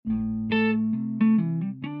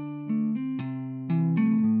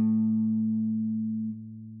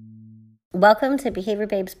Welcome to Behavior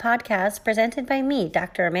Babes podcast presented by me,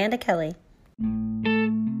 Dr. Amanda Kelly.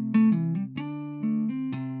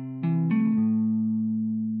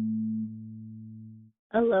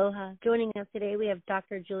 Aloha. Joining us today, we have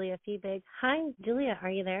Dr. Julia Fiebig. Hi, Julia. Are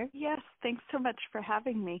you there? Yes, thanks so much for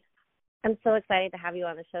having me. I'm so excited to have you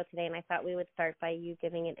on the show today, and I thought we would start by you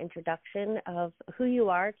giving an introduction of who you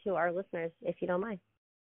are to our listeners, if you don't mind.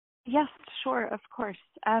 Yes, sure, of course.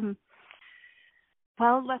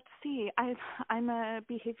 Well, let's see. I'm a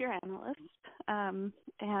behavior analyst,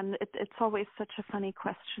 and it's always such a funny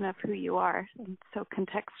question of who you are, and so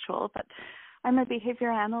contextual. But I'm a behavior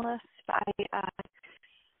analyst. I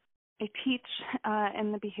teach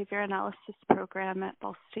in the behavior analysis program at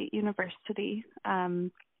Ball State University,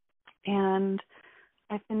 and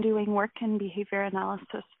I've been doing work in behavior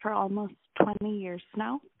analysis for almost 20 years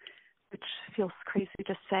now, which feels crazy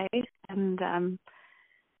to say.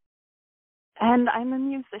 And I'm a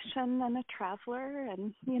musician and a traveler,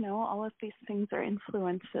 and, all of these things are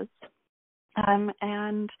influences. I've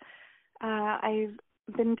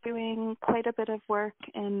been doing quite a bit of work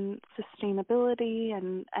in sustainability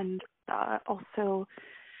and also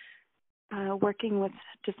working with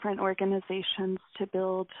different organizations to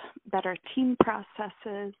build better team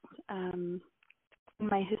processes.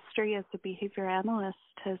 My history as a behavior analyst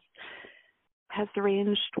has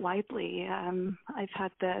ranged widely. I've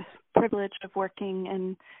had the privilege of working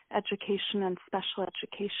in education and special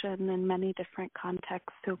education in many different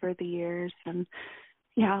contexts over the years, and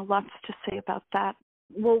lots to say about that.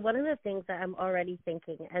 Well, one of the things that I'm already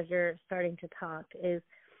thinking as you're starting to talk is,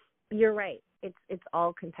 you're right. It's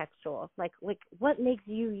all contextual. Like what makes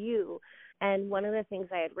you you? And one of the things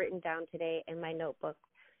I had written down today in my notebook,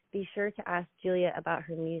 be sure to ask Julia about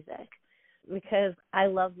her music, because I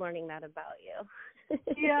love learning that about you.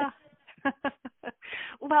 Yeah.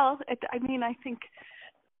 Well,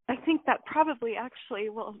 I think that probably actually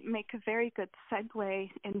will make a very good segue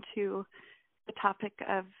into the topic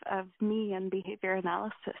of me and behavior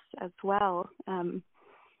analysis as well. So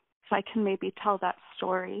I can maybe tell that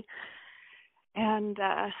story. And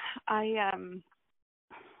I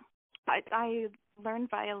learned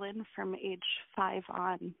violin from age 5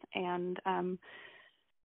 on, and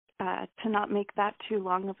to not make that too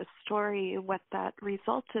long of a story, what that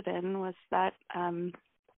resulted in was that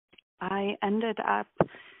I ended up,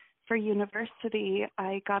 for university,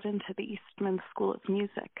 I got into the Eastman School of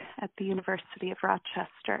Music at the University of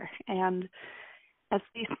Rochester. And as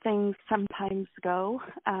these things sometimes go,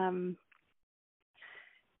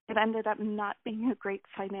 it ended up not being a great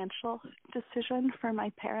financial decision for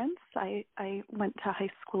my parents. I went to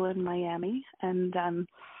high school in Miami, and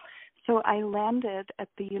so I landed at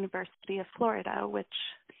the University of Florida, which,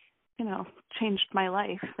 changed my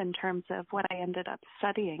life in terms of what I ended up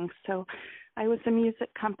studying. So I was a music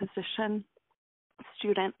composition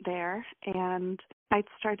student there, and I'd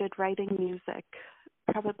started writing music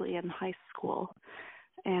probably in high school,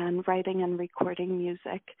 and writing and recording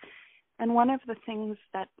music. And one of the things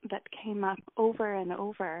that came up over and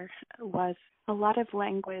over was a lot of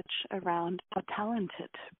language around how talented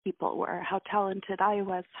people were, how talented I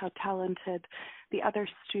was, how talented the other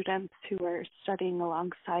students who were studying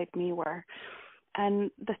alongside me were.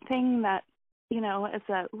 And the thing that, as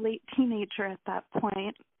a late teenager at that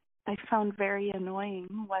point, I found very annoying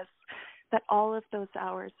was that all of those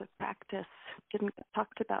hours of practice didn't get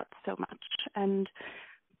talked about so much. And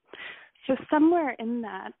so somewhere in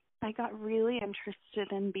that, I got really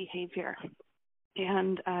interested in behavior.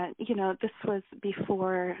 And, this was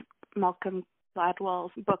before Malcolm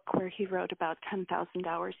Gladwell's book where he wrote about 10,000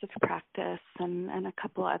 hours of practice and a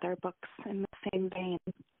couple other books in the same vein.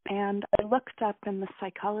 And I looked up in the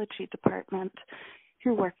psychology department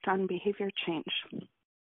who worked on behavior change.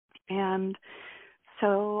 And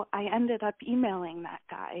so I ended up emailing that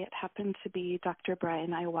guy. It happened to be Dr.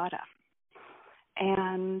 Brian Iwata.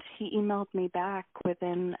 And he emailed me back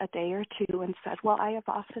within a day or two and said, well, I have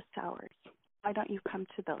office hours. Why don't you come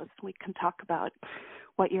to those? We can talk about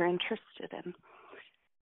what you're interested in.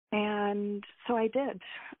 And so I did.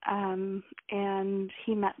 And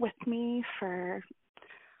he met with me for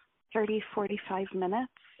 30, 45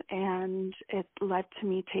 minutes, and it led to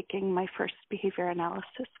me taking my first behavior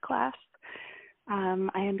analysis class.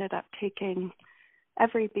 I ended up taking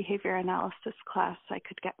every behavior analysis class I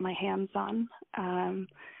could get my hands on,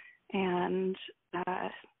 and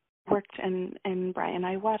worked in Brian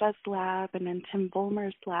Iwata's lab and in Tim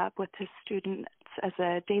Vollmer's lab with his students as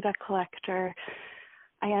a data collector.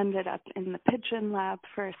 I ended up in the Pigeon lab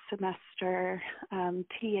for a semester,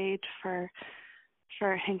 TA'd for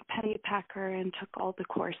Hank Pennypacker, and took all the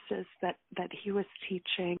courses that he was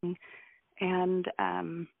teaching. And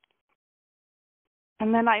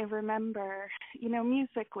And then I remember,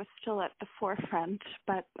 music was still at the forefront,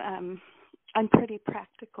 but I'm pretty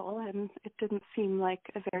practical, and it didn't seem like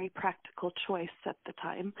a very practical choice at the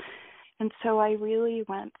time. And so I really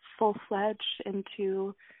went full-fledged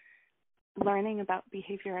into learning about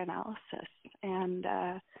behavior analysis. And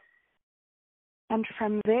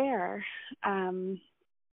from there,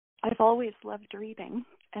 I've always loved reading.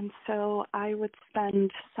 And so I would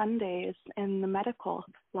spend Sundays in the medical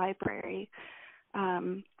library,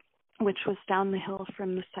 which was down the hill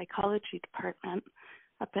from the psychology department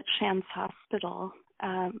up at Shands Hospital.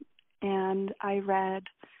 And I read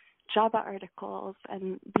JABA articles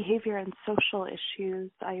and behavior and social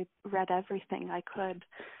issues. I read everything I could.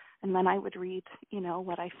 And then I would read,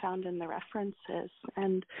 what I found in the references.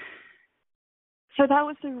 And so that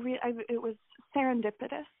was it was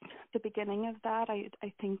serendipitous, the beginning of that.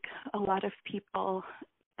 I think a lot of people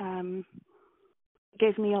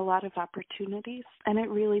gave me a lot of opportunities, and it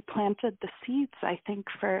really planted the seeds, I think,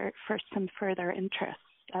 for some further interests.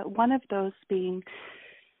 One of those being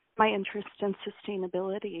my interest in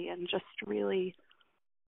sustainability and just really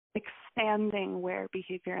expanding where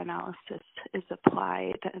behavior analysis is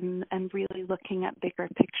applied and really looking at bigger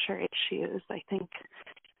picture issues. I think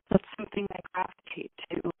that's something I gravitate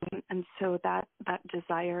to, and so that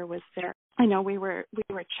desire was there. I know we were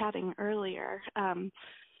chatting earlier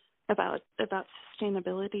about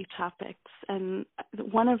sustainability topics, and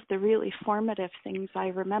one of the really formative things I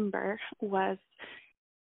remember was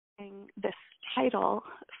this title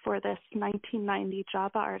for this 1990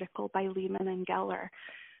 JABA article by Lehman and Geller,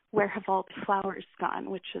 "Where Have All the Flowers Gone?"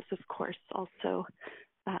 which is, of course, also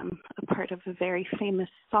a part of a very famous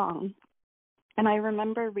song. And I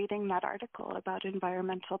remember reading that article about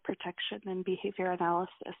environmental protection and behavior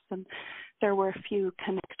analysis, and there were a few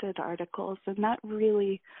connected articles, and that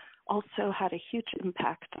really also had a huge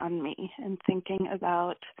impact on me in thinking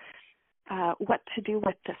about what to do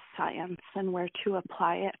with this science and where to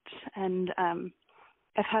apply it. And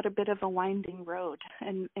I've had a bit of a winding road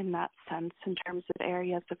in that sense in terms of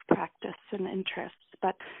areas of practice and interests,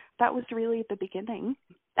 but that was really the beginning.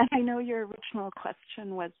 And I know your original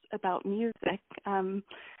question was about music.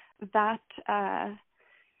 That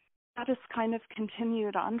has kind of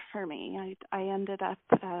continued on for me. I ended up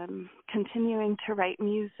continuing to write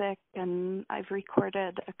music, and I've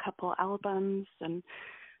recorded a couple albums, and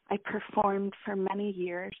I performed for many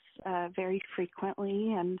years very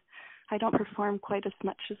frequently, and I don't perform quite as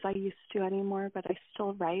much as I used to anymore, but I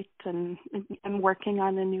still write, and I'm working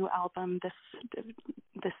on a new album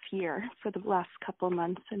this year for the last couple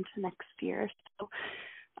months into next year. So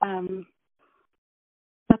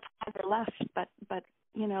that's never left, but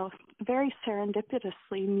very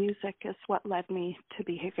serendipitously, music is what led me to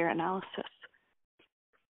behavior analysis.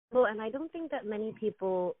 Well, and I don't think that many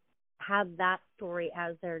people have that story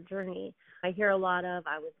as their journey. I hear a lot of,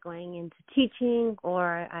 I was going into teaching,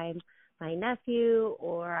 or I'm my nephew,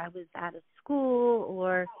 or I was at a school,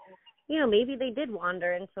 or, maybe they did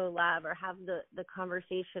wander into a lab or have the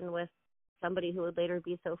conversation with somebody who would later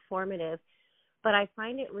be so formative. But I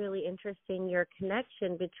find it really interesting, your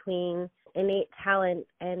connection between innate talent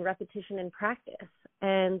and repetition and practice.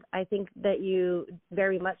 And I think that you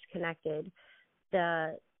very much connected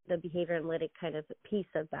the behavior analytic kind of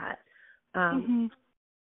piece of that.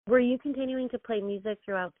 Were you continuing to play music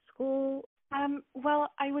throughout school?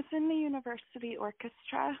 Well, I was in the university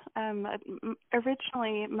orchestra.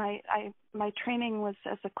 Originally, my training was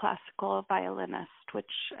as a classical violinist,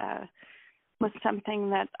 which was something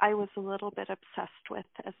that I was a little bit obsessed with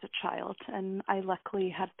as a child, and I luckily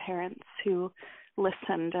had parents who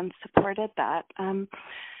listened and supported that.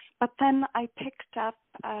 But then I picked up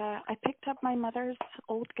my mother's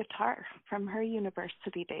old guitar from her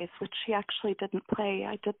university days, which she actually didn't play.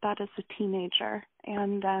 I did that as a teenager,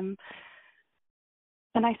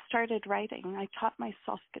 and I started writing. I taught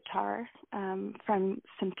myself guitar from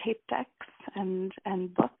some tape decks and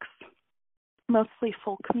books, mostly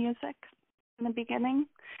folk music in the beginning.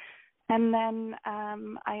 And then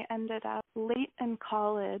I ended up late in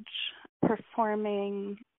college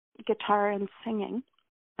performing guitar and singing.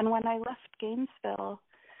 And when I left Gainesville,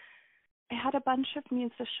 I had a bunch of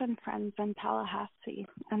musician friends in Tallahassee.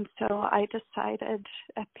 And so I decided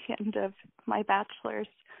at the end of my bachelor's,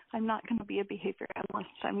 I'm not going to be a behavior analyst.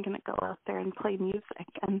 I'm going to go out there and play music.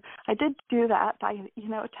 And I did do that.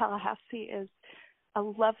 Tallahassee is a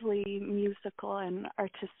lovely musical and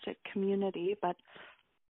artistic community, but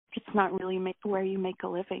it's not really where you make a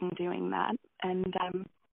living doing that. And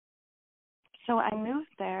so I moved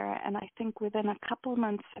there, and I think within a couple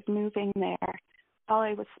months of moving there, while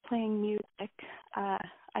I was playing music,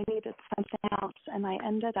 I needed something else, and I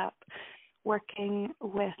ended up working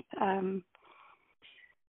with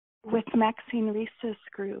Maxine Reese's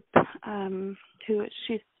group, who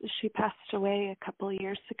she passed away a couple of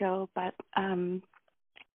years ago, but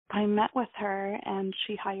I met with her and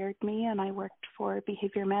she hired me, and I worked for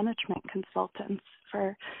behavior management consultants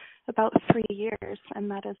for about 3 years,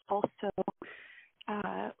 and that is also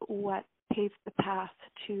what paved the path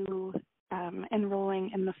to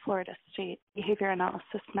enrolling in the Florida State Behavior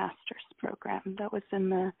Analysis Master's program. That was in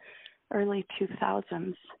the early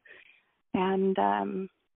 2000s,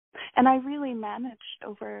 and I really managed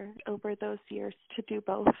over those years to do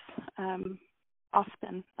both.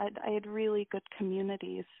 Often, I had really good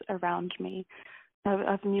communities around me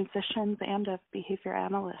of musicians and of behavior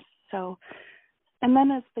analysts. So, and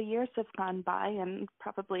then as the years have gone by, and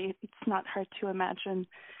probably it's not hard to imagine,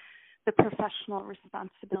 the professional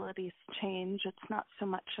responsibilities change. It's not so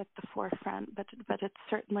much at the forefront, but it's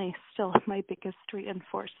certainly still my biggest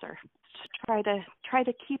reinforcer. To try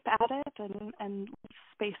to keep at it and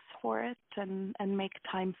space for it and make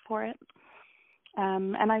time for it.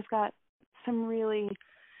 And I've got some really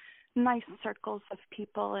nice circles of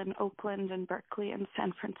people in Oakland and Berkeley and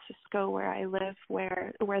San Francisco where I live,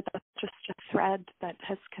 where that's just a thread that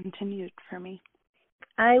has continued for me.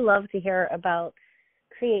 I love to hear about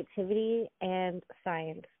creativity and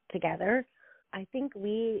science together. I think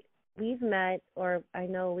we've met, or I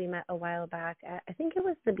know we met a while back. I think it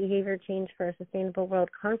was the Behavior Change for a Sustainable World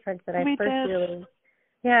conference that I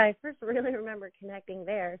first really remember connecting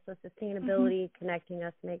there. So sustainability connecting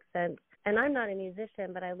us makes sense. And I'm not a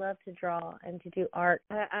musician, but I love to draw and to do art.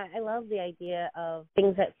 I love the idea of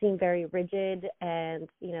things that seem very rigid and,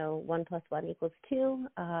 1 + 1 = 2.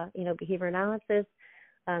 Behavior analysis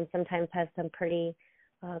sometimes has some pretty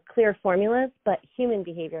clear formulas, but human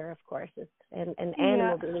behavior, of course, and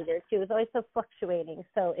animal behavior too, is always so fluctuating.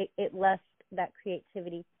 So it left that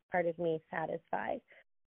creativity part of me satisfied.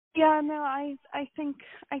 Yeah, no, I think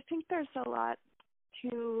there's a lot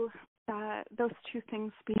to those two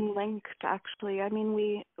things being linked. Actually, I mean,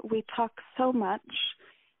 we talk so much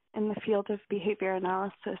in the field of behavior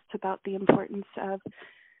analysis about the importance of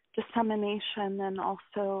dissemination and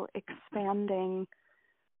also expanding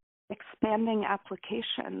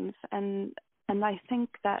applications, and I think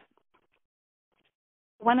that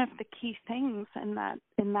one of the key things in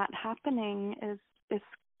that happening is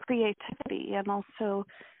creativity and also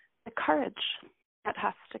the courage that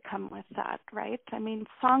has to come with that, right? I mean,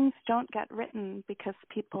 songs don't get written because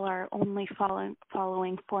people are only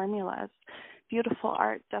following formulas. Beautiful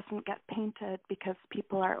art doesn't get painted because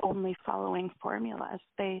people are only following formulas.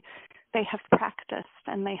 They have practiced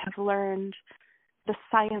and they have learned the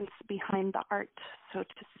science behind the art, so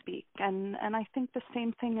to speak. And I think the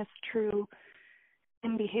same thing is true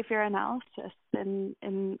in behavior analysis,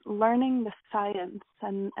 in learning the science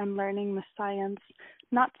and learning the science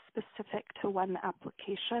not specific to one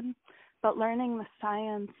application, but learning the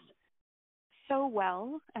science so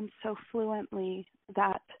well and so fluently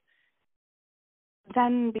that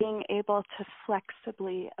then being able to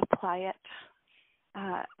flexibly apply it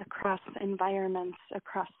across environments,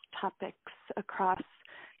 across topics, across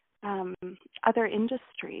other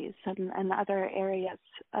industries and other areas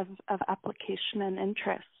of application and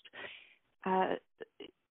interest.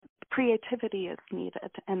 Creativity is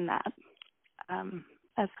needed in that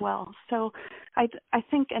as well. So I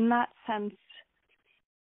think in that sense,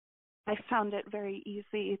 I found it very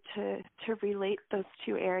easy to relate those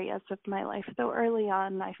two areas of my life. Though early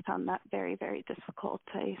on, I found that very, very difficult.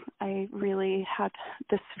 I really had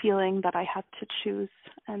this feeling that I had to choose,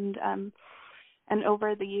 and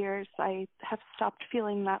over the years, I have stopped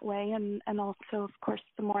feeling that way. And also, of course,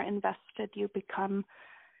 the more invested you become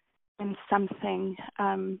in something,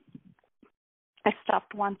 I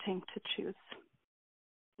stopped wanting to choose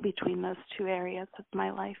between those two areas of my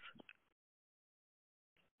life.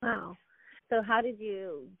 Wow. So how did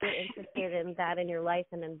you get interested in that in your life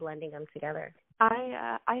and then blending them together?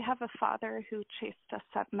 I have a father who chased us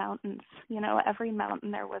up mountains. Every mountain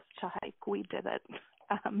there was to hike, we did it.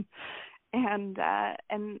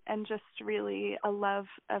 And just really a love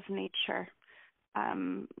of nature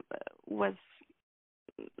was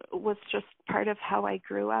just part of how I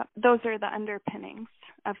grew up. Those are the underpinnings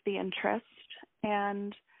of the interest,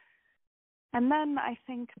 and then I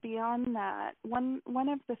think beyond that, one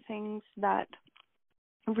of the things that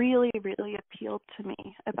really, really appealed to me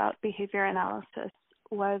about behavior analysis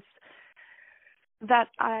was that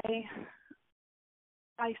I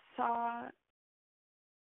saw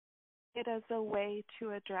it as a way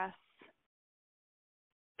to address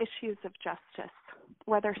issues of justice,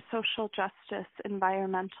 whether social justice,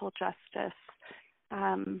 environmental justice,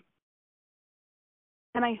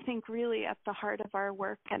 And I think really at the heart of our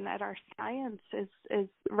work and at our science is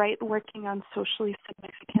right, working on socially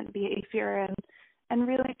significant behavior and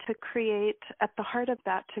really to create, at the heart of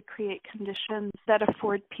that, to create conditions that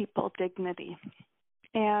afford people dignity.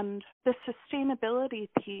 And the sustainability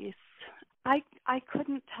piece, I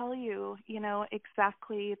couldn't tell you,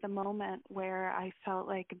 exactly the moment where I felt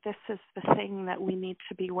like this is the thing that we need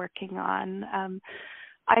to be working on.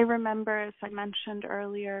 I remember, as I mentioned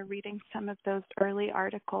earlier, reading some of those early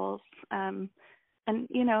articles, and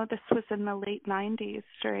this was in the late 90s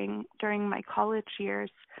during my college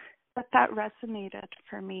years, but that resonated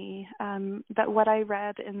for me. That what I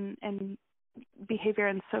read in Behavior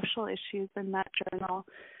and Social Issues in that journal,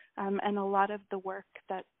 and a lot of the work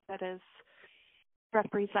that is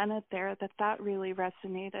represented there, that really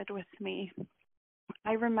resonated with me.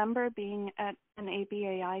 I remember being at an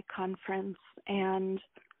ABAI conference, and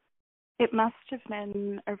it must have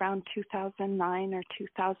been around 2009 or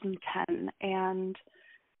 2010, and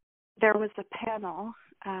there was a panel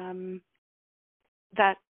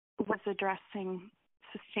that was addressing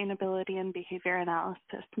sustainability and behavior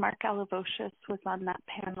analysis. Mark Alevocius was on that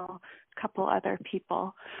panel, a couple other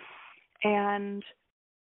people, and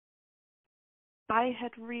I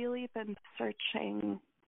had really been searching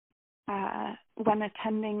when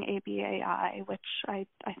attending ABAI, which I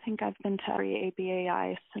think I've been to every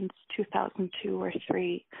ABAI since 2002 or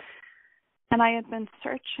 3. And I had been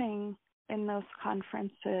searching in those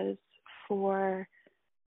conferences for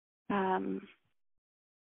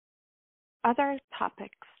other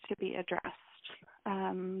topics to be addressed,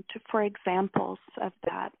 for examples of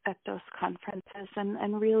that at those conferences,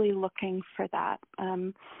 and really looking for that.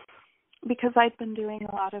 Because I'd been doing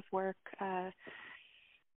a lot of work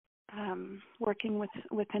working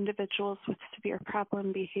with individuals with severe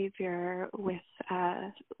problem behavior, with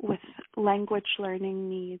language learning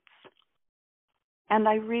needs. And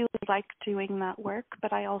I really liked doing that work,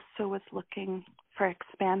 but I also was looking for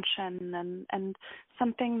expansion and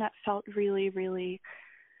something that felt really, really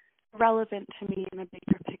relevant to me in a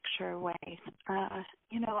bigger picture way.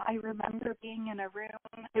 I remember being in a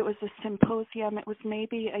room. It was a symposium. It was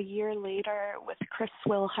maybe a year later with Chris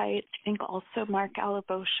Wilhite, I think also Mark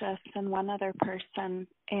Alevocius and one other person.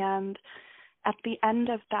 And at the end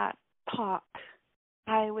of that talk,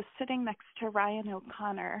 I was sitting next to Ryan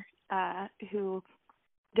O'Connor, who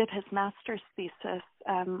did his master's thesis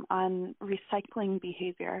on recycling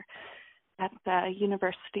behavior at the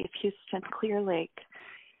University of Houston Clear Lake.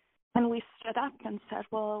 And we stood up and said,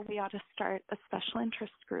 well, we ought to start a special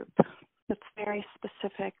interest group that's very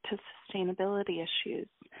specific to sustainability issues.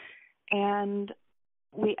 And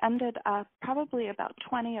we ended up, probably about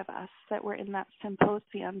 20 of us that were in that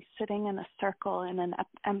symposium, sitting in a circle in an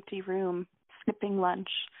empty room, skipping lunch,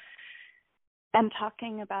 and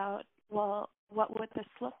talking about, well, what would this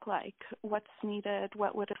look like? What's needed?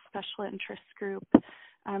 What would a special interest group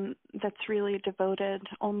that's really devoted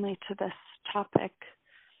only to this topic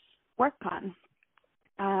work on?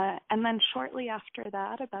 And then shortly after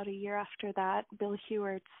that, about a year after that, Bill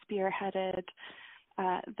Heward spearheaded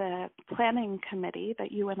the planning committee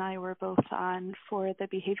that you and I were both on for the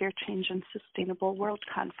Behavior Change and Sustainable World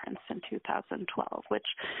Conference in 2012, which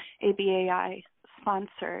ABAI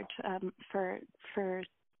sponsored for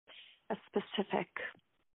a specific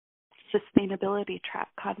sustainability track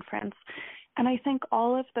conference. And I think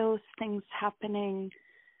all of those things happening,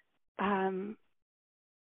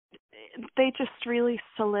 they just really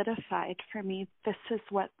solidified for me, this is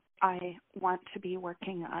what I want to be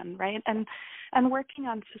working on, right? And working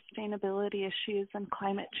on sustainability issues and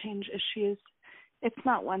climate change issues, it's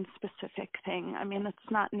not one specific thing. I mean,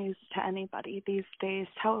 it's not news to anybody these days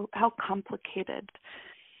how complicated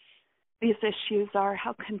these issues are,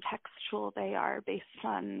 how contextual they are based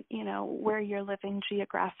on, where you're living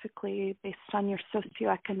geographically, based on your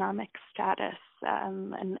socioeconomic status,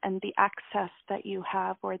 and the access that you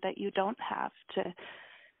have or that you don't have to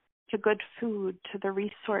good food, to the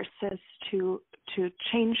resources to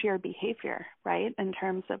change your behavior, right, in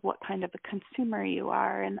terms of what kind of a consumer you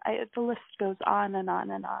are. And the list goes on and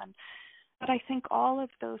on and on. But I think all of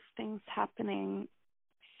those things happening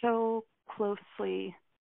so closely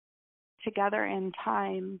together in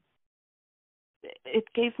time, it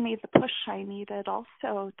gave me the push I needed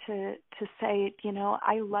also to say,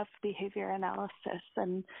 I love behavior analysis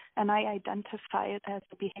and I identify it as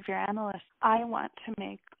a behavior analyst. I want to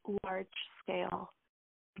make large scale,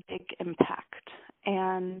 big impact.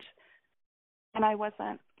 And I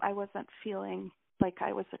wasn't feeling like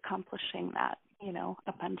I was accomplishing that,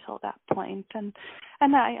 up until that point. And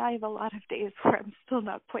I have a lot of days where I'm still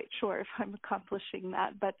not quite sure if I'm accomplishing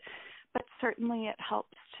that, but but certainly it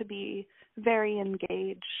helps to be very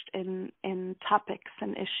engaged in topics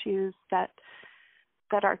and issues that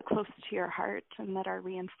are close to your heart and that are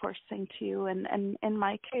reinforcing to you. And in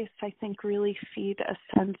my case, I think really feed a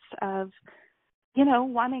sense of,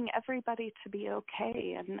 wanting everybody to be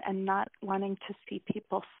okay and not wanting to see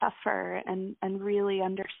people suffer and really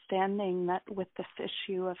understanding that with this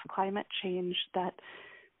issue of climate change that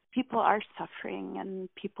people are suffering and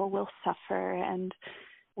people will suffer. And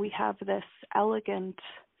we have this elegant,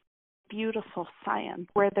 beautiful science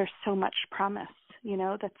where there's so much promise,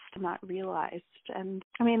 that's not realized. And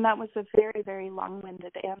I mean, that was a very, very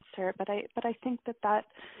long-winded answer, but I think that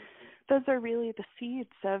those are really the seeds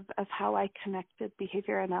of how I connected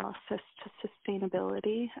behavior analysis to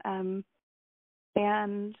sustainability. And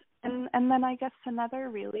then I guess another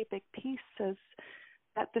really big piece is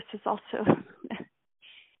that this is also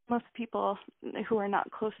most people who are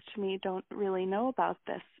not close to me don't really know about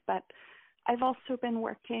this, but I've also been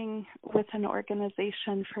working with an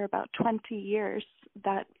organization for about 20 years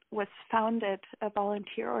that was founded, a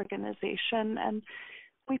volunteer organization, and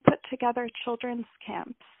we put together children's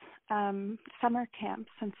camps, summer camps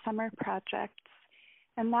and summer projects.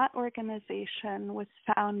 And that organization was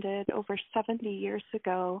founded over 70 years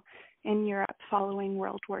ago in Europe following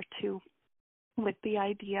World War II with the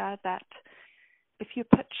idea that if you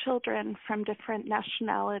put children from different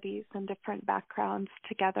nationalities and different backgrounds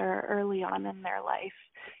together early on in their life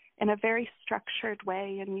in a very structured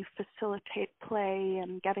way, and you facilitate play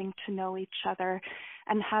and getting to know each other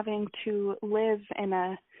and having to live in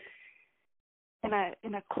a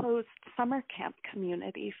closed summer camp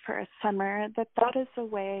community for a summer, that is a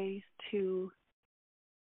way to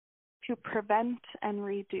prevent and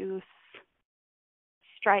reduce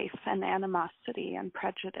strife and animosity and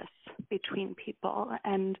prejudice between people.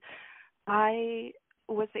 And I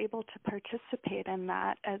was able to participate in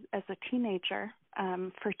that as a teenager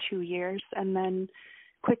for 2 years, and then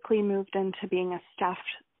quickly moved into being a staff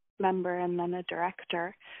member and then a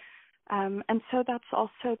director. And so that's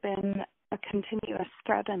also been a continuous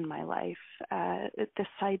thread in my life, this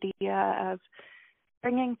idea of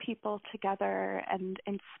bringing people together and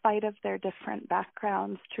in spite of their different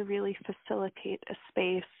backgrounds to really facilitate a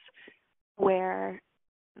space where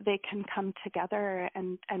they can come together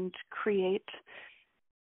and create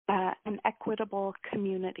an equitable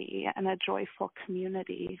community and a joyful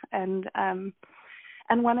community.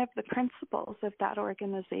 And one of the principles of that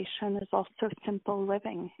organization is also simple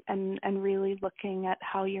living and really looking at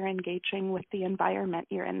how you're engaging with the environment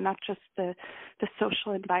you're in, not just the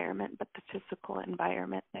social environment, but the physical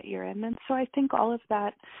environment that you're in. And so I think all of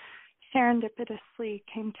that serendipitously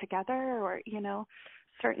came together, or,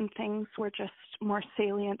 certain things were just more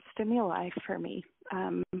salient stimuli for me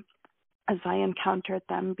as I encountered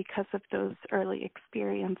them because of those early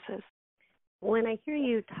experiences. When I hear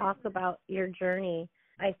you talk about your journey,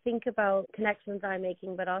 I think about connections I'm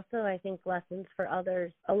making, but also I think lessons for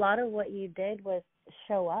others. A lot of what you did was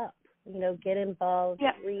show up, get involved,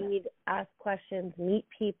 read, ask questions, meet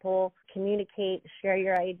people, communicate, share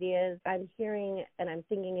your ideas. I'm hearing and I'm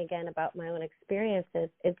thinking again about my own experiences.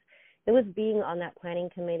 It was being on that planning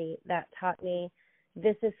committee that taught me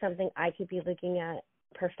this is something I could be looking at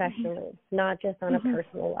professionally, not just on a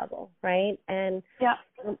personal level, right? And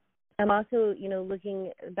I'm also,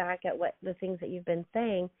 looking back at what the things that you've been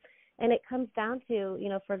saying, and it comes down to,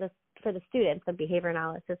 for the students of behavior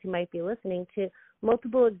analysis who might be listening, to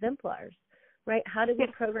multiple exemplars, right? How do we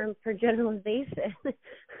program for generalization?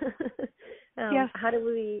 How do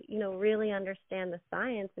we, really understand the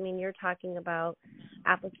science? I mean, you're talking about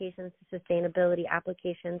applications to sustainability,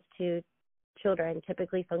 applications to children,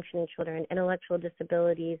 typically functioning children, intellectual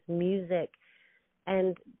disabilities, music,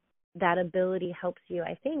 and that ability helps you,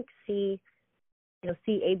 I think, see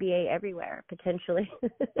ABA everywhere, potentially.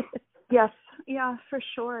 Yes, yeah, for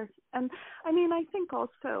sure. And I mean, I think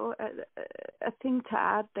also a thing to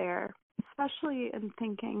add there, especially in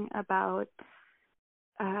thinking about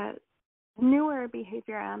newer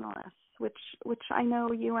behavior analysts, which I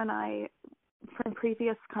know you and I, from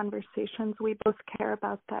previous conversations, we both care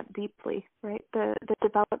about that deeply, right? The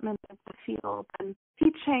development of the field and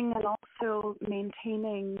teaching, and also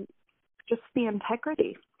maintaining just the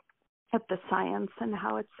integrity of the science and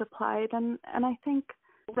how it's applied. And I think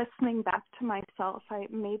listening back to myself,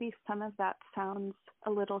 maybe some of that sounds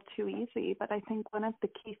a little too easy, but I think one of the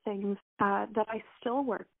key things that I still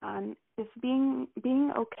work on is being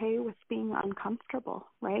okay with being uncomfortable,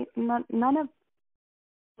 right? None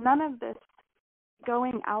of this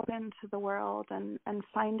going out into the world and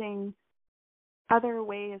finding other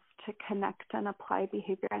ways to connect and apply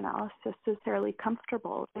behavior analysis is fairly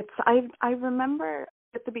comfortable. I remember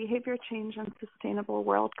at the Behavior Change and Sustainable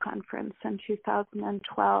World Conference in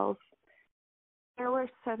 2012,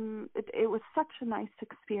 it was such a nice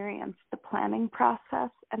experience, the planning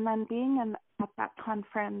process, and then being at that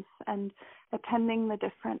conference and attending the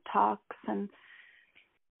different talks. And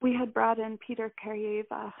we had brought in Peter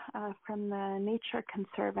Karyeva from the Nature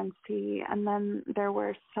Conservancy, and then there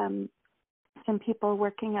were some people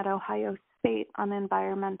working at Ohio State on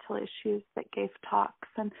environmental issues that gave talks.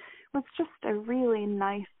 And it was just a really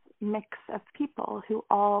nice mix of people who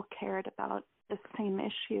all cared about the same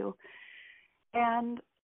issue. And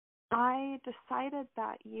I decided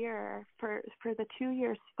that year, for the 2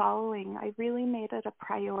 years following, I really made it a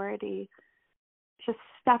priority to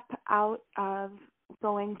step out of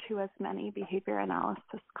going to as many behavior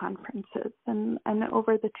analysis conferences. And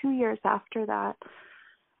over the 2 years after that,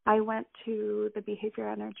 I went to the Behavior,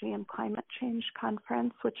 Energy, and Climate Change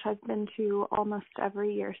Conference, which I've been to almost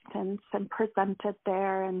every year since, and presented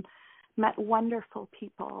there and met wonderful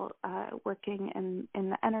people working in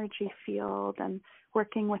the energy field and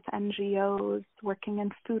working with NGOs, working in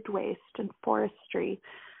food waste and forestry.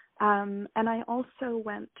 And I also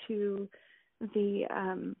went to the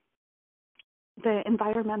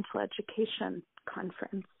Environmental Education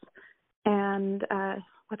Conference, and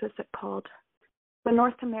what is it called? The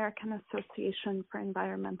North American Association for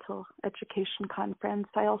Environmental Education Conference.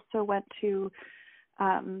 I also went to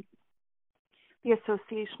the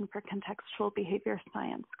Association for Contextual Behavior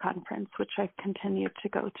Science Conference, which I've continued to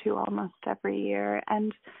go to almost every year.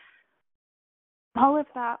 And all of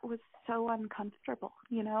that was so uncomfortable.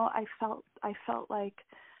 You know, I felt like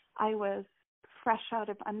I was fresh out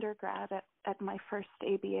of undergrad at my first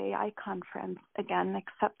ABAI conference again,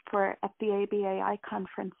 except for at the ABAI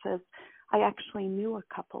conferences, I actually knew a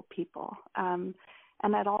couple people. And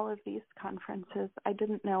at all of these conferences, I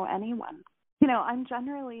didn't know anyone. You know, I'm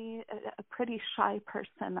generally a pretty shy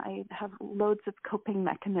person. I have loads of coping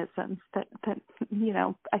mechanisms that you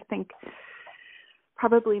know, I think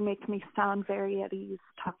probably make me sound very at ease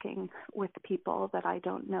talking with people that I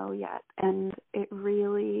don't know yet. And it was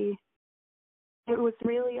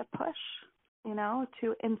really a push, you know,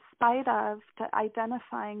 to, in spite of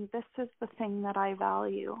identifying this is the thing that I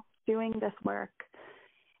value, doing this work,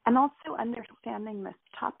 and also understanding this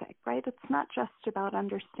topic, right? It's not just about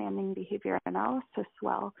understanding behavior analysis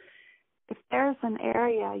well. If there's an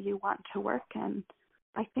area you want to work in,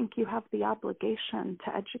 I think you have the obligation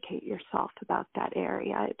to educate yourself about that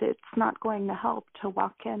area. It's not going to help to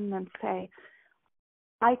walk in and say,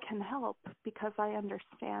 I can help because I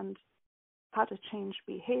understand how to change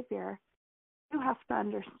behavior. You have to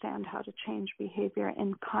understand how to change behavior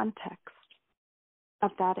in context of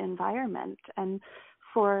that environment. And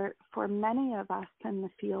for many of us in the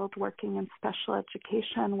field working in special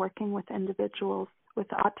education, working with individuals with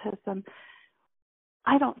autism,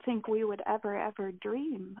 I don't think we would ever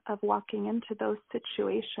dream of walking into those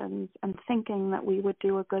situations and thinking that we would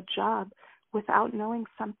do a good job without knowing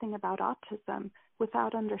something about autism,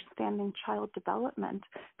 without understanding child development.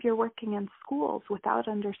 If you're working in schools without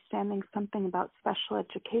understanding something about special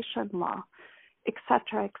education law, et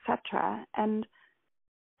cetera, et cetera. And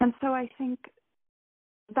so I think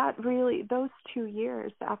that really, those 2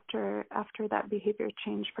 years after that Behavior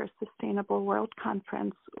Change for a Sustainable World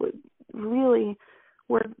Conference really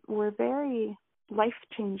were very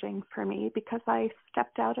life-changing for me, because I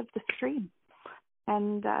stepped out of the stream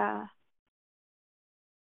and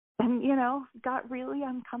you know, got really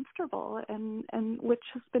uncomfortable, and which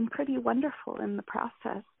has been pretty wonderful in the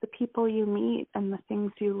process. The people you meet and the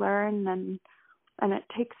things you learn, and it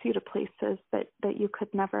takes you to places that you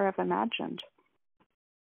could never have imagined.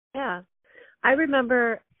 Yeah. I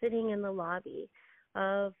remember sitting in the lobby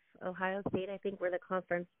of Ohio State, I think, where the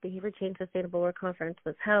conference, Behavior Change Sustainable World Conference,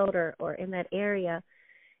 was held, or in that area.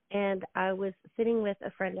 And I was sitting with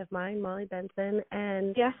a friend of mine, Molly Benson,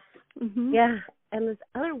 and yes. Mm-hmm. Yeah, and this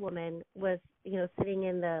other woman was, you know, sitting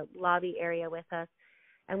in the lobby area with us,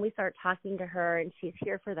 and we start talking to her, and she's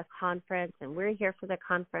here for the conference, and we're here for the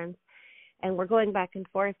conference, and we're going back and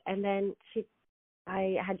forth. And then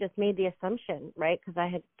I had just made the assumption, right, because I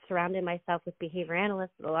had surrounded myself with behavior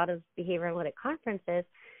analysts at a lot of behavior analytic conferences,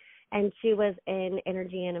 and she was in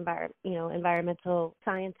energy and environmental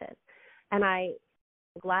sciences. And I'm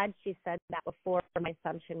glad she said that before my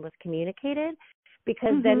assumption was communicated,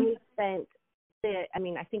 because then we spent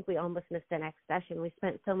I think we almost missed the next session. We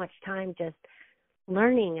spent so much time just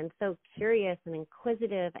learning and so curious and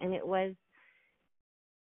inquisitive, and it was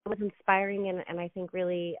inspiring, and I think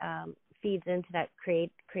really feeds into that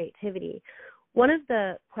creativity. One of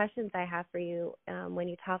the questions I have for you when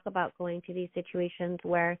you talk about going to these situations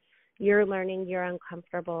where you're learning, you're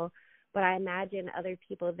uncomfortable, but I imagine other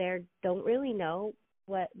people there don't really know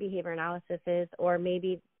what behavior analysis is, or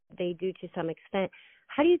maybe they do to some extent.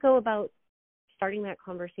 How do you go about starting that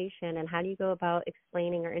conversation, and how do you go about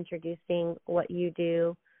explaining or introducing what you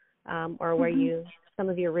do, or where you, some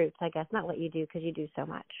of your roots, I guess, not what you do because you do so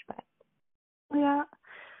much, but. Yeah.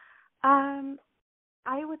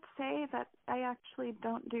 I would say that I actually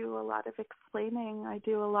don't do a lot of explaining. I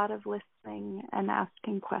do a lot of listening and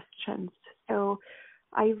asking questions. So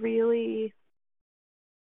I really,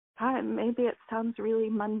 maybe it sounds really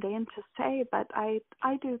mundane to say, but I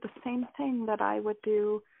do the same thing that I would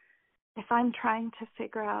do if I'm trying to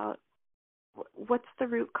figure out what's the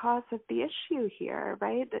root cause of the issue here,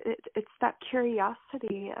 right? It's that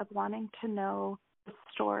curiosity of wanting to know the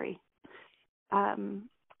story.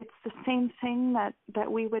 It's the same thing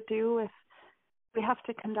that we would do if we have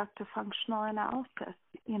to conduct a functional analysis,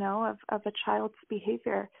 of a child's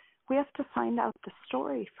behavior. We have to find out the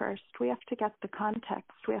story first. We have to get the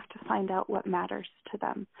context. We have to find out what matters to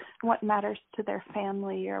them, what matters to their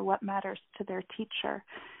family, or what matters to their teacher.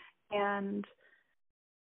 And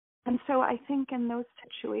so I think in those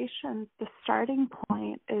situations, the starting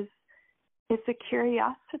point is a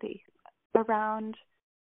curiosity around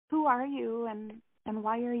who are you and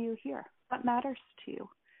why are you here? What matters to you?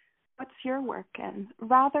 What's your work in?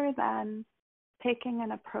 Rather than taking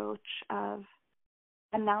an approach of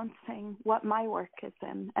announcing what my work is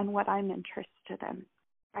in and what I'm interested in,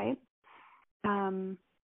 right?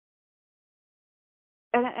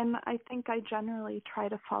 And I think I generally try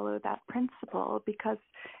to follow that principle because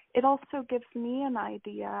it also gives me an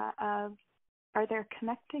idea of, are there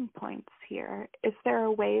connecting points here? Is there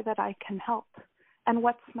a way that I can help? And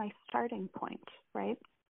what's my starting point, right?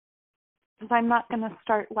 Because I'm not going to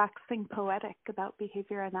start waxing poetic about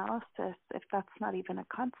behavior analysis if that's not even a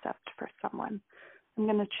concept for someone. I'm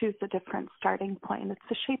going to choose a different starting point.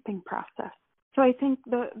 It's a shaping process. So I think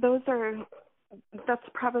that's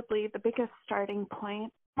probably the biggest starting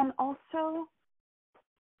point. And also,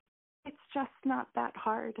 it's just not that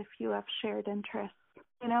hard if you have shared interests.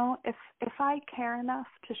 If I care enough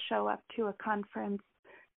to show up to a conference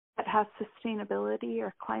that has sustainability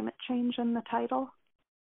or climate change in the title,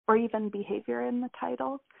 or even behavior in the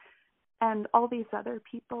title, and all these other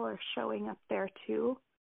people are showing up there too,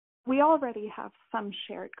 we already have some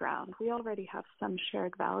shared ground. We already have some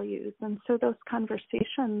shared values. And so those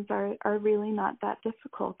conversations are really not that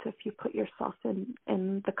difficult if you put yourself in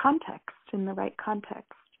the context, in the right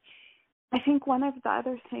context. I think one of the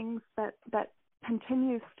other things that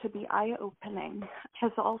continues to be eye-opening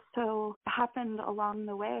has also happened along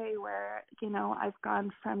the way where, I've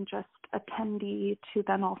gone from just attendee to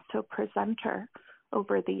then also presenter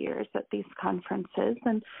over the years at these conferences.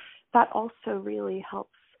 And that also really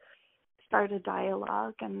helps start a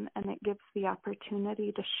dialogue, and it gives the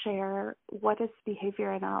opportunity to share what is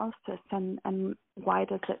behavior analysis and why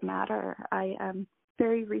does it matter. I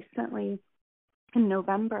very recently, in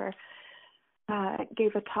November,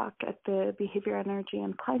 gave a talk at the Behavior, Energy,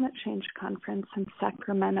 and Climate Change Conference in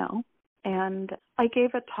Sacramento. And I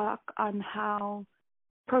gave a talk on how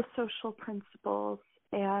pro-social principles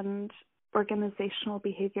and organizational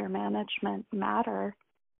behavior management matter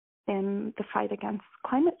in the fight against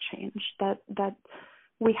climate change, that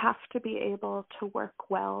we have to be able to work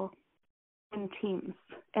well in teams,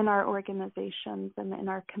 in our organizations and in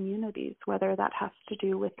our communities, whether that has to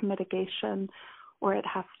do with mitigation or it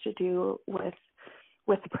has to do with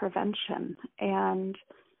prevention. And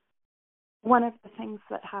one of the things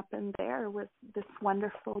that happened there was this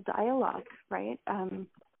wonderful dialogue, right,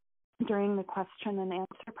 during the question and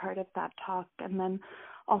answer part of that talk, and then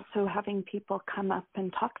also having people come up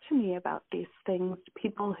and talk to me about these things,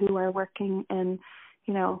 people who are working in,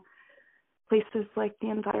 places like the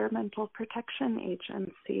Environmental Protection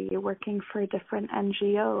Agency, working for different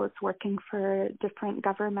NGOs, working for different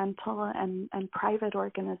governmental and private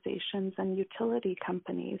organizations and utility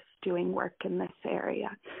companies doing work in this area.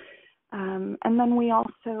 And then we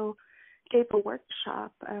also gave a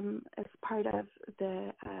workshop as part of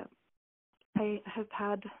I have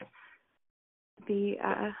had the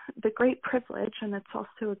great privilege, and it's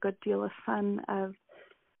also a good deal of fun, of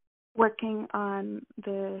working on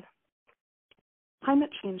the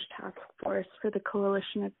Climate Change Task Force for the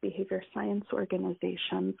Coalition of Behavior Science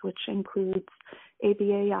Organizations, which includes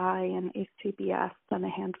ABAI and ACBS and a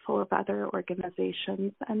handful of other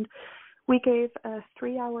organizations. And we gave a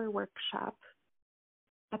 3-hour workshop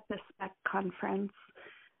at the SPEC conference,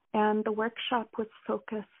 and the workshop was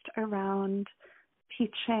focused around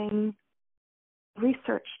teaching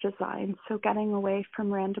research design, so getting away from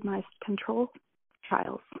randomized control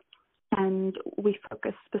trials and we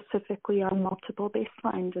focus specifically on multiple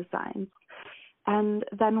baseline designs. And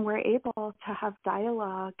then we're able to have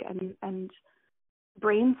dialogue and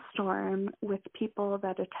brainstorm with people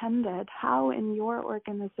that attended. How in your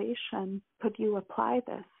organization could you apply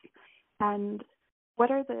this? And what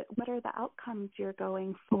are the outcomes you're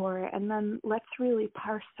going for? And then let's really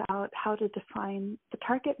parse out how to define the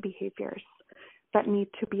target behaviors that need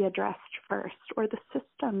to be addressed first, or the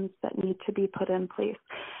systems that need to be put in place.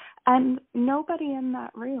 And nobody in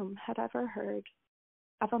that room had ever heard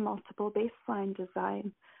of a multiple baseline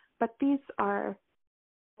design, but these are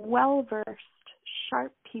well-versed,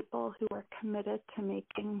 sharp people who are committed to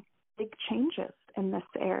making big changes in this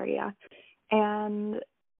area. And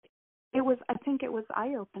I think it was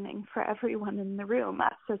eye-opening for everyone in the room,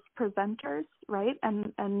 us as presenters, right,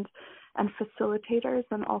 and facilitators,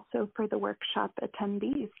 and also for the workshop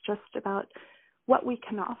attendees, just about what we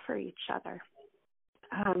can offer each other.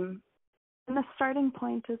 And the starting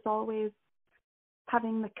point is always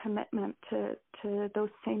having the commitment to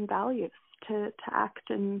those same values, to act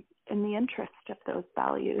in the interest of those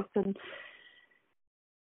values. And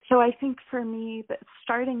so I think for me, that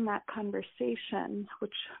starting that conversation,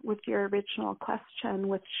 which with your original question,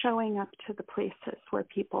 was showing up to the places where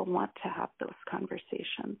people want to have those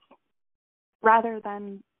conversations, rather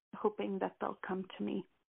than hoping that they'll come to me.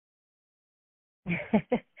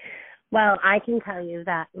 Well, I can tell you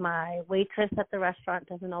that my waitress at the restaurant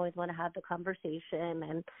doesn't always want to have the conversation,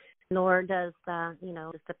 and nor does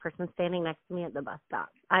just the person standing next to me at the bus stop.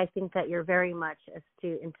 I think that you're very much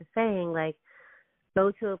astute into saying, like,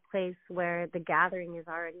 go to a place where the gathering is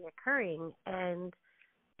already occurring and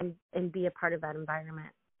be a part of that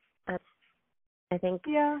environment. That's, I think.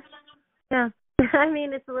 Yeah. I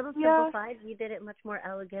mean, it's a little simplified. You did it much more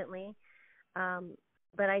elegantly.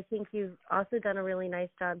 But I think you've also done a really nice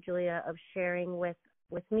job, Julia, of sharing with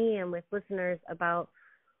me and with listeners about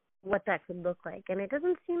what that could look like. And it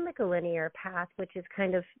doesn't seem like a linear path, which is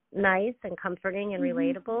kind of nice and comforting and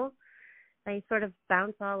relatable. I sort of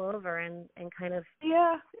bounce all over and kind of...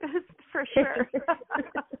 Yeah, for sure.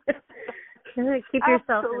 Keep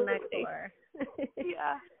yourself in that core.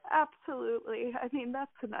 Yeah, absolutely. I mean,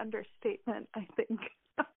 that's an understatement, I think.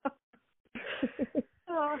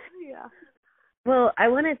 Oh, yeah. Well, I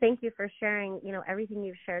want to thank you for sharing, everything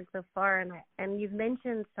you've shared so far, and you've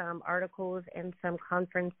mentioned some articles and some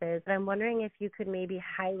conferences. I'm wondering if you could maybe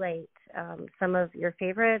highlight some of your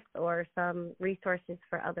favorites or some resources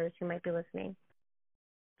for others who might be listening.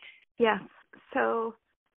 Yes. So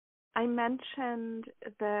I mentioned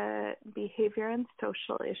the Behavior and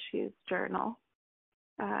Social Issues Journal,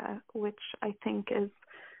 which I think is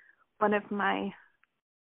one of my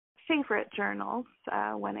favorite journals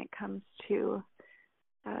when it comes to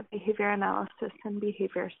behavior analysis and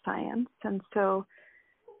behavior science. And so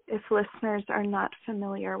if listeners are not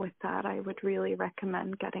familiar with that, I would really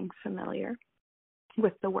recommend getting familiar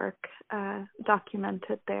with the work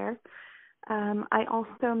documented there. I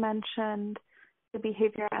also mentioned the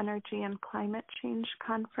Behavior, Energy, and Climate Change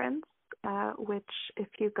Conference, which if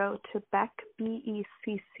you go to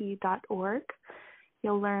BECC.org,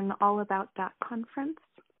 you'll learn all about that conference.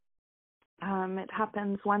 It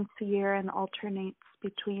happens once a year and alternates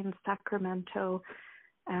between Sacramento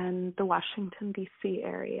and the Washington, D.C.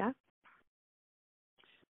 area.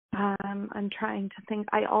 I'm trying to think.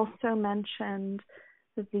 I also mentioned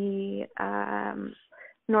the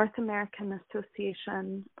North American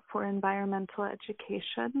Association for Environmental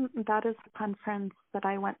Education. That is a conference that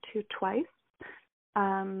I went to twice.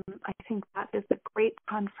 I think that is a great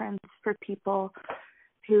conference for people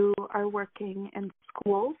who are working in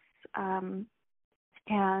schools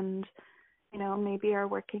and, maybe are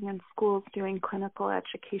working in schools doing clinical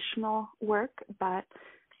educational work, but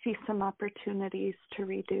see some opportunities to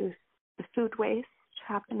reduce the food waste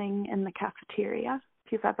happening in the cafeteria.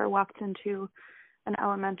 If you've ever walked into an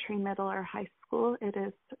elementary, middle, or high school, it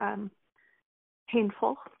is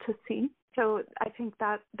painful to see. So I think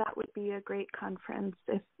that would be a great conference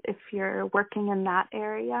if you're working in that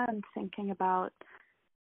area and thinking about,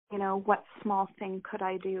 what small thing could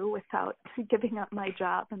I do without giving up my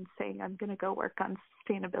job and saying I'm going to go work on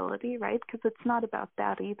sustainability, right? Because it's not about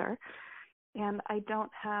that either. And I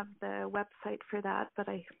don't have the website for that, but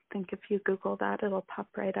I think if you Google that, it'll pop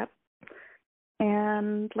right up.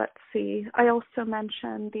 And let's see, I also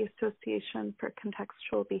mentioned the Association for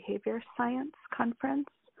Contextual Behavior Science Conference,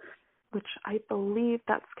 which I believe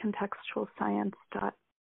that's contextualscience.org.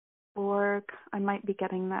 I might be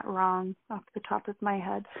getting that wrong off the top of my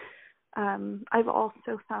head. I've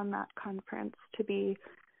also found that conference to be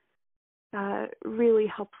really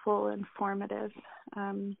helpful, informative.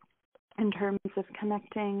 in terms of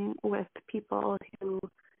connecting with people who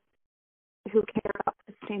care about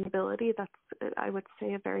sustainability. That's, I would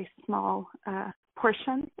say, a very small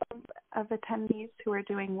portion of attendees who are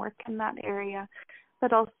doing work in that area,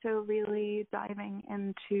 but also really diving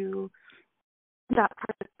into that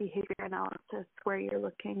part of behavior analysis where you're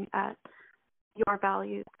looking at your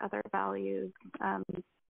values, other values,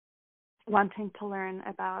 wanting to learn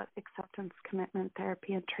about acceptance, commitment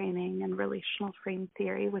therapy and training and relational frame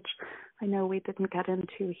theory, which I know we didn't get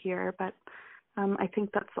into here, but I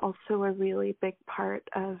think that's also a really big part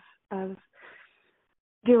of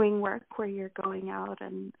doing work where you're going out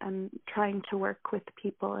and trying to work with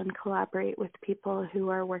people and collaborate with people who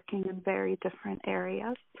are working in very different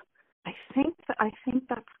areas. I think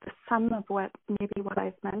that's the sum of what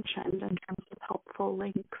I've mentioned in terms of helpful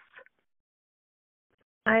links.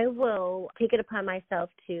 I will take it upon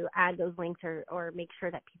myself to add those links or make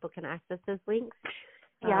sure that people can access those links.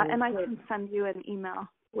 Yeah, and I can send you an email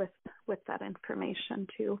with that information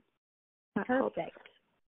too. That perfect. Helps.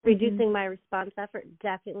 Reducing my response effort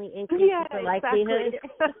definitely increases the likelihood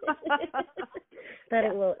that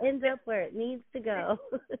it will end up where it needs to go.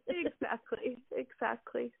 Exactly.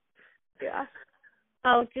 Yeah.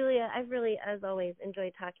 Oh, Julia, I've really, as always,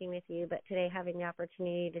 enjoyed talking with you, but today having the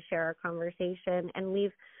opportunity to share our conversation, and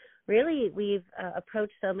we've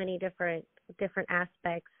approached so many different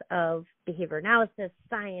aspects of behavior analysis,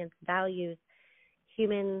 science, values,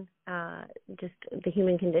 just the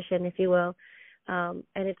human condition, if you will. And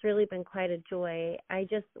it's really been quite a joy. I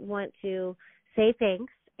just want to say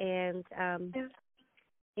thanks, and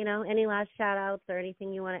any last shout outs or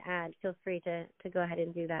anything you want to add, feel free to go ahead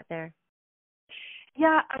and do that there.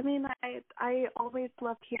 Yeah, I mean, I always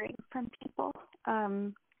love hearing from people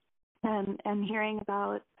and hearing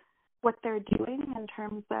about what they're doing in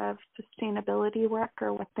terms of sustainability work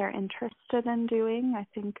or what they're interested in doing. I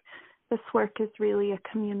think this work is really a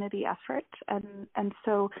community effort. And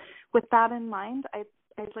so with that in mind,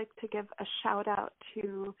 I'd like to give a shout out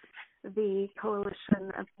to the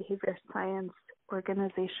Coalition of Behavior Science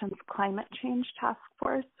Organizations Climate Change Task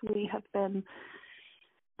Force. We have been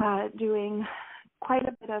doing quite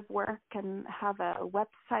a bit of work and have a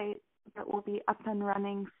website that will be up and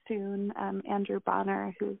running soon. Andrew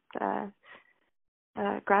Bonner, who's a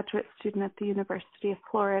graduate student at the University of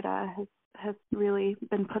Florida, has really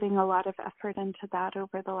been putting a lot of effort into that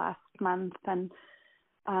over the last month, and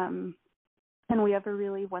we have a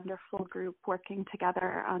really wonderful group working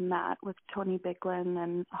together on that with Tony Biglin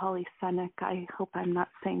and Holly Senek. I hope I'm not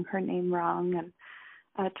saying her name wrong, and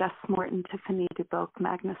Jess Morton, Tiffany Duboc,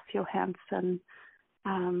 Magnus Johansson,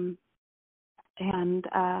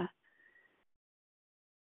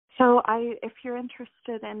 so if you're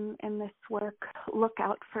interested in this work, look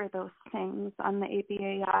out for those things on the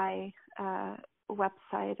ABAI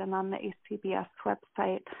website and on the ACBS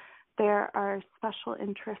website. There are special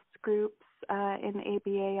interest groups in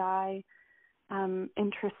ABAI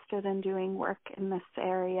interested in doing work in this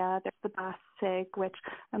area. There's the BASSIG, which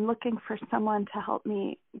I'm looking for someone to help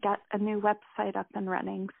me get a new website up and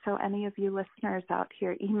running. So any of you listeners out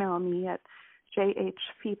here, email me at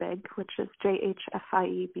jhfiebig, which is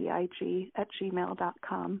jhfiebig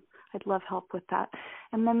 @gmail.com. I'd love help with that.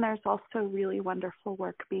 And then there's also really wonderful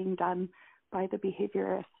work being done by the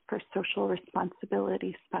Behaviorists for Social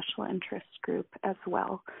Responsibility Special Interest Group as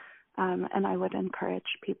well. And I would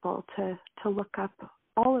encourage people to look up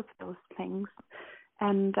all of those things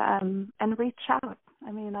and reach out.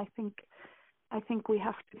 I mean, I think we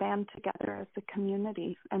have to band together as a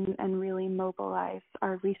community and really mobilize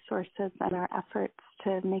our resources and our efforts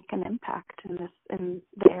to make an impact in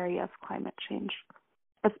the area of climate change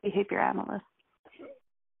as behavior analysts.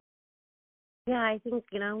 Yeah, I think,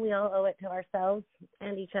 we all owe it to ourselves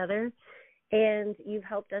and each other. And you've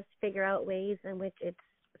helped us figure out ways in which it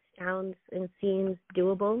sounds and seems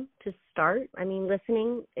doable to start. I mean,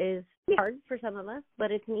 listening is hard for some of us,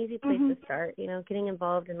 but it's an easy place to start. Getting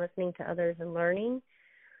involved and listening to others and learning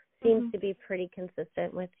seems to be pretty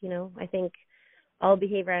consistent with, I think all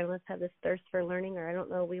behavior analysts have this thirst for learning, or I don't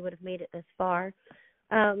know, we would have made it this far.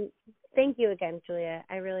 Thank you again, Julia.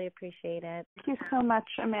 I really appreciate it. Thank you so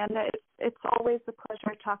much, Amanda. It's always a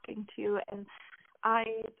pleasure talking to you, and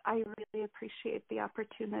I really appreciate the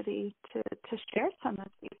opportunity to share some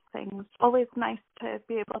of these things. Always nice to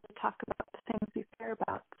be able to talk about the things you care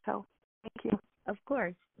about. So thank you. Of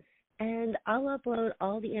course. And I'll upload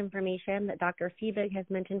all the information that Dr. Fiebig has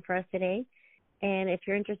mentioned for us today. And if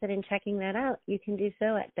you're interested in checking that out, you can do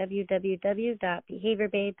so at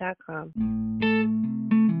www.behaviorbabe.com.